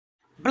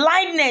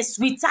Blindness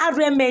without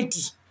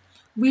remedy.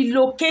 We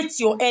locate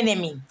your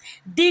enemy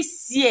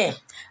this year,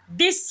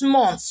 this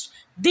month,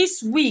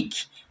 this week,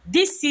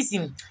 this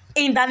season.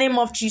 In the name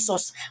of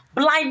Jesus,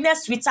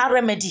 blindness without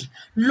remedy.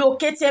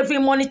 Locate every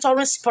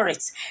monitoring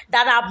spirit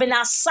that have been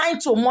assigned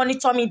to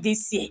monitor me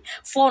this year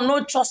for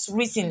no just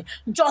reason,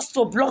 just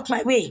to block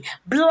my way.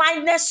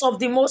 Blindness of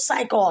the Most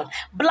High God,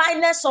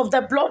 blindness of the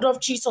blood of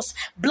Jesus,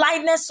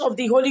 blindness of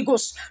the Holy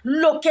Ghost.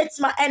 Locate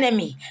my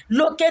enemy,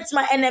 locate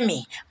my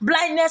enemy.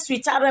 Blindness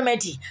without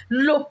remedy.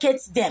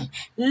 Locate them.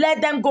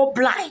 Let them go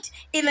blind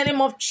in the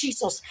name of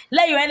Jesus.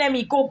 Let your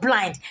enemy go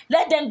blind.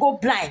 Let them go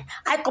blind.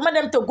 I command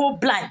them to go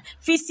blind.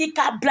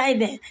 Physical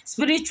blindness,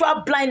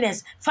 spiritual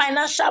blindness,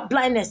 financial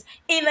blindness,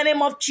 in the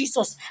name of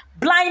Jesus.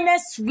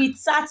 Blindness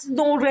without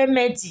no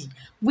remedy.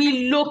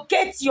 We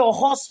locate your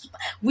husband.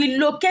 We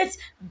locate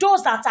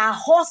those that are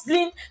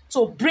hustling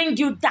to bring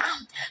you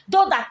down.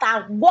 Those that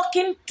are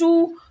walking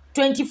to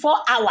 24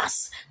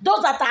 hours.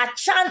 Those that are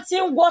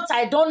chanting what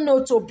I don't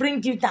know to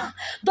bring you down.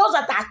 Those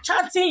that are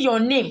chanting your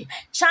name,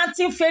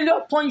 chanting failure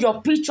upon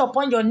your picture,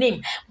 upon your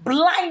name.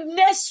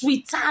 Blindness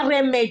without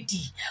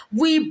remedy.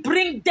 We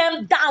bring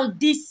them down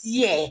this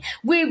year.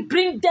 We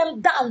bring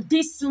them down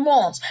this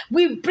month.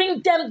 We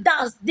bring them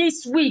down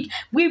this week.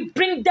 We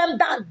bring them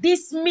down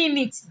this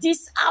minute,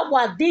 this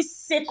hour, this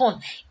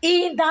second.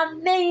 In the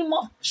name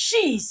of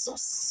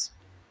Jesus.